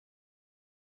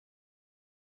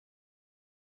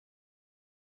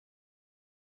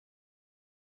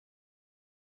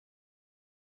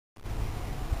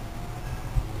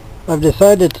I've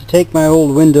decided to take my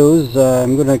old windows.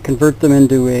 I'm going to convert them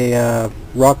into a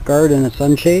rock guard and a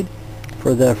sunshade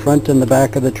for the front and the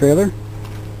back of the trailer.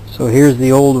 So here's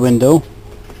the old window.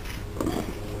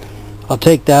 I'll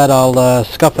take that, I'll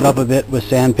scuff it up a bit with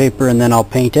sandpaper, and then I'll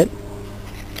paint it.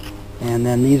 And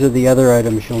then these are the other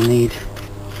items you'll need.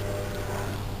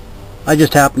 I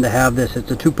just happen to have this. It's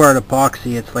a two-part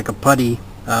epoxy. It's like a putty.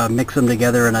 Mix them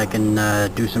together and I can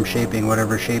do some shaping,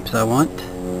 whatever shapes I want.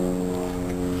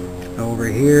 Over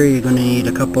here you're going to need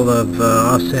a couple of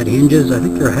offset hinges. I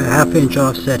think they're half-inch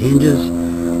offset hinges.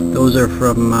 Those are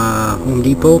from Home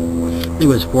Depot. I think it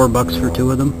was $4 for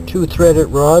two of them. Two threaded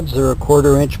rods. They're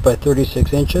 1/4 inch by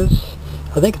 36 inches.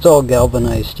 I think it's all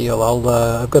galvanized steel.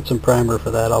 I've got some primer for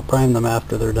that. I'll prime them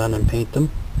after they're done and paint them.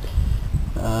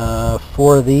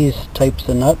 4 of these types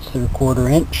of nuts. They're 1/4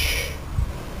 inch.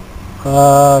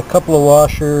 A couple of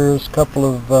washers, couple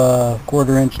of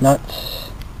 1/4 inch nuts,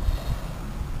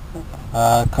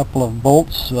 a couple of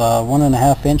bolts,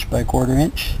 1.5 inch by 1/4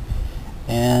 inch,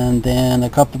 and then a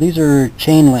couple. These are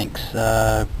chain links,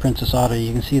 Princess Auto.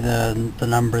 You can see the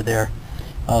number there.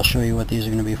 I'll show you what these are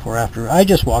going to be for after. I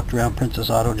just walked around Princess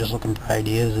Auto just looking for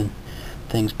ideas, and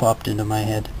things popped into my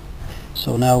head.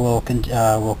 So now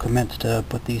we'll commence to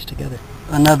put these together.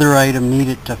 Another item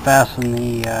needed to fasten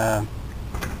the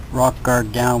rock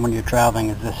guard down when you're traveling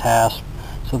is this hasp.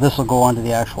 So this will go onto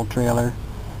the actual trailer,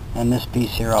 and this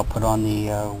piece here I'll put on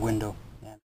the window.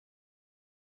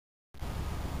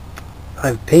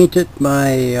 I've painted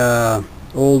my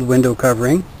old window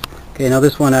covering. Okay, now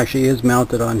this one actually is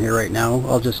mounted on here right now.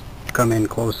 I'll just come in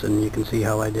close and you can see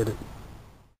how I did it.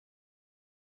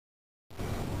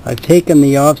 I've taken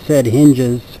the offset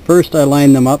hinges. First I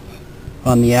lined them up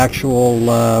on the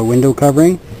actual window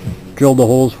covering, drilled the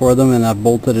holes for them, and I've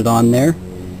bolted it on there.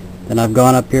 Then I've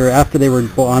gone up here, after they were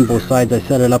on both sides, I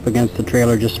set it up against the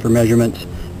trailer just for measurements,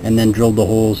 and then drilled the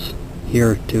holes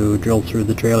here to drill through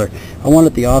the trailer. I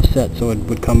wanted the offset so it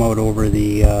would come out over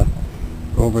the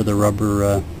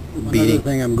rubber beading. Another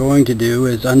thing I'm going to do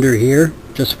is under here,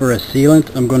 just for a sealant,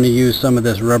 I'm going to use some of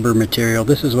this rubber material.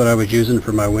 This is what I was using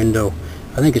for my window.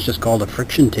 I think it's just called a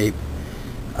friction tape.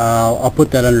 I'll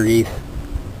put that underneath,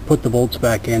 put the bolts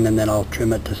back in, and then I'll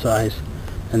trim it to size,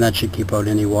 and that should keep out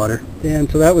any water. And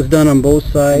so that was done on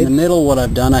both sides. In the middle, what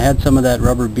I've done, I had some of that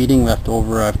rubber beading left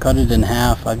over. I've cut it in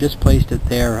half. I've just placed it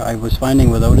there. I was finding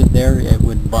without it there, it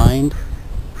would bind.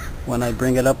 When I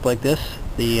bring it up like this,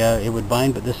 it would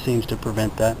bind, but this seems to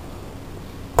prevent that.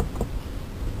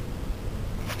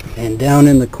 And down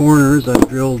in the corners I've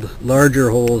drilled larger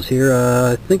holes here.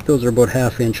 I think those are about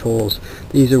 1/2 inch holes.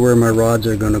 These are where my rods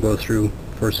are going to go through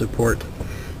for support,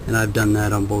 and I've done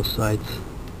that on both sides.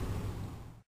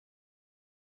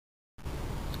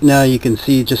 Now you can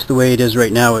see just the way it is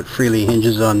right now, it freely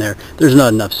hinges on there. There's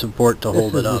not enough support to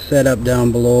hold it up. This is the setup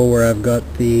down below where I've got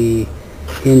the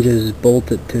hinges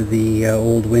bolted to the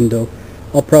old window.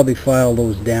 I'll probably file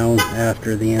those down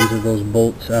after the ends of those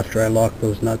bolts, after I lock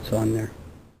those nuts on there.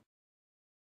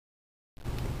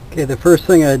 Okay, the first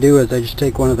thing I do is I just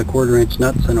take one of the 1/4 inch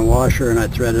nuts and a washer, and I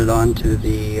thread it onto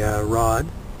the rod.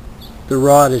 The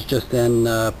rod is just then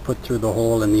put through the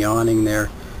hole in the awning there.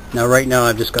 Now right now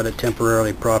I've just got it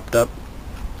temporarily propped up,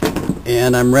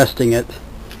 and I'm resting it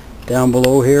down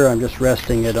below here. I'm just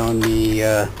resting it on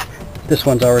the, this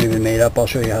one's already been made up. I'll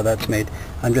show you how that's made.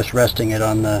 I'm just resting it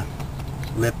on the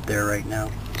lip there right now.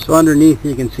 So underneath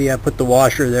you can see I put the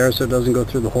washer there so it doesn't go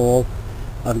through the hole.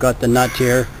 I've got the nut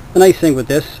here. The nice thing with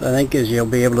this, I think, is you'll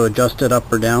be able to adjust it up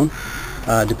or down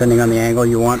depending on the angle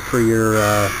you want for your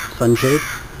sunshade.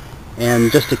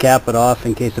 And just to cap it off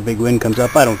in case a big wind comes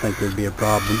up, I don't think there'd be a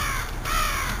problem.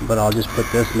 But I'll just put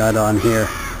this nut on here,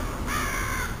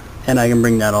 and I can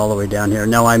bring that all the way down here.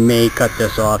 Now I may cut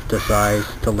this off to size,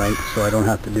 to length, so I don't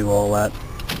have to do all that.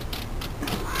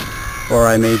 Or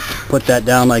I may put that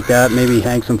down like that, maybe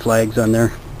hang some flags on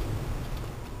there.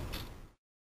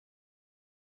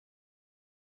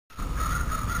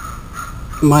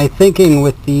 My thinking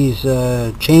with these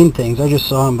chain things, I just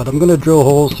saw them, but I'm going to drill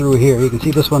holes through here. You can see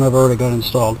this one I've already got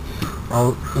installed.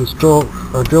 I'll install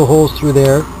or drill holes through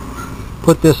there,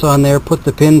 put this on there, put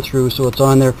the pin through so it's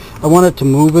on there. I want it to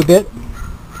move a bit.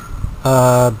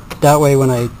 That way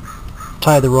when I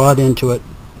tie the rod into it,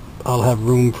 I'll have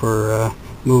room for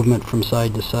movement from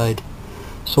side to side.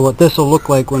 So what this will look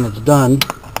like when it's done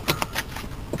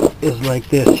is like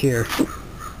this here.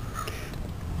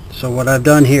 So what I've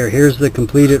done here, here's the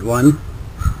completed one.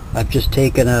 I've just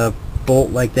taken a bolt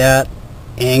like that,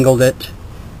 angled it,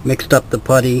 mixed up the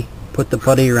putty, put the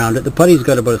putty around it. The putty's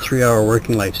got about a 3-hour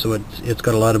working life, so it's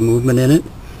got a lot of movement in it.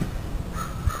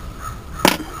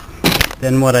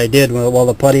 Then what I did, while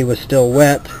the putty was still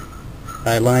wet,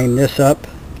 I lined this up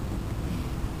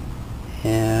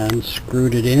and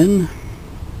screwed it in.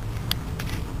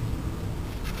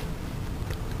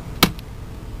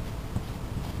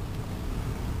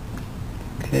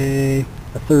 Okay,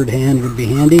 a third hand would be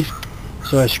handy.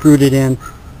 So I screwed it in.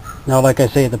 Now, like I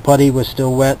say, the putty was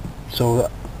still wet, so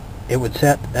it would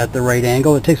set at the right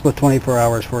angle. It takes about 24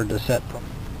 hours for it to set.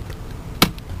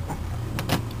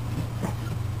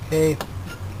 Okay,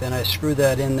 then I screw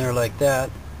that in there like that.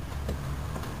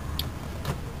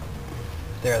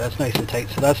 There, that's nice and tight,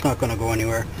 so that's not going to go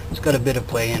anywhere. It's got a bit of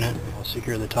play in it. I'll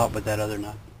secure the top with that other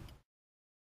nut.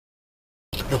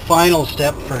 The final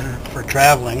step for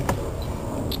traveling,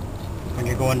 when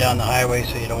you're going down the highway,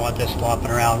 so you don't want this flopping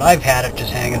around. I've had it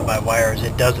just hanging by wires.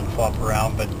 It doesn't flop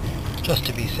around, but just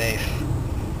to be safe,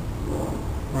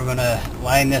 we're going to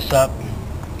line this up,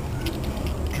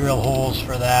 drill holes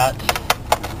for that,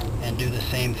 and do the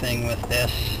same thing with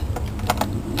this.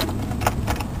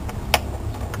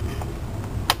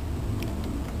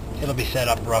 It'll be set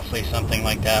up roughly something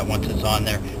like that once it's on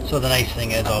there. So the nice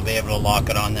thing is I'll be able to lock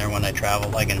it on there when I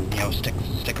travel. I can,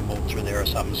 stick a bolt through there or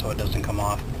something so it doesn't come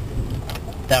off.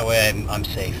 That way I'm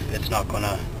safe. It's not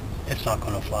gonna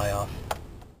fly off.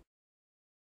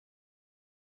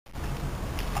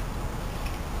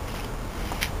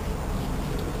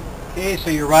 Okay, so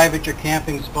you arrive at your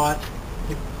camping spot.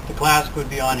 The clasp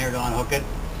would be on here to unhook it,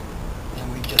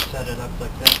 and we just set it up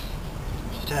like this.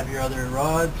 Just have your other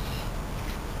rods.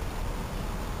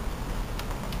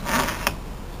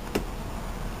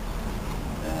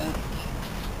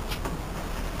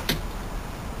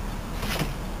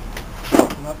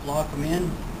 Up, lock them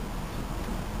in.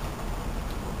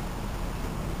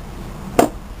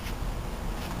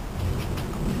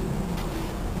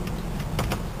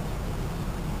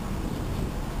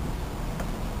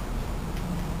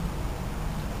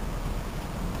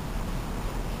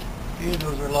 Okay,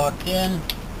 those are locked in,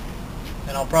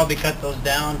 and I'll probably cut those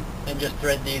down and just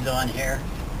thread these on here.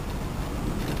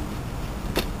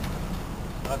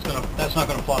 That's not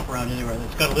gonna flop around anywhere.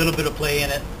 It's got a little bit of play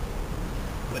in it.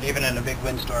 But even in a big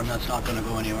windstorm, that's not going to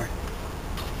go anywhere.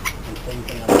 And same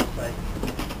thing on this side.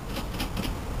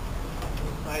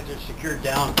 Both sides are secured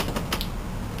down.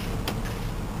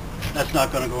 That's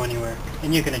not going to go anywhere.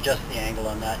 And you can adjust the angle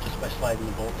on that just by sliding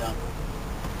the bolt down.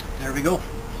 There we go.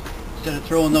 Instead of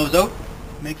throwing those out,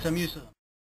 make some use of them.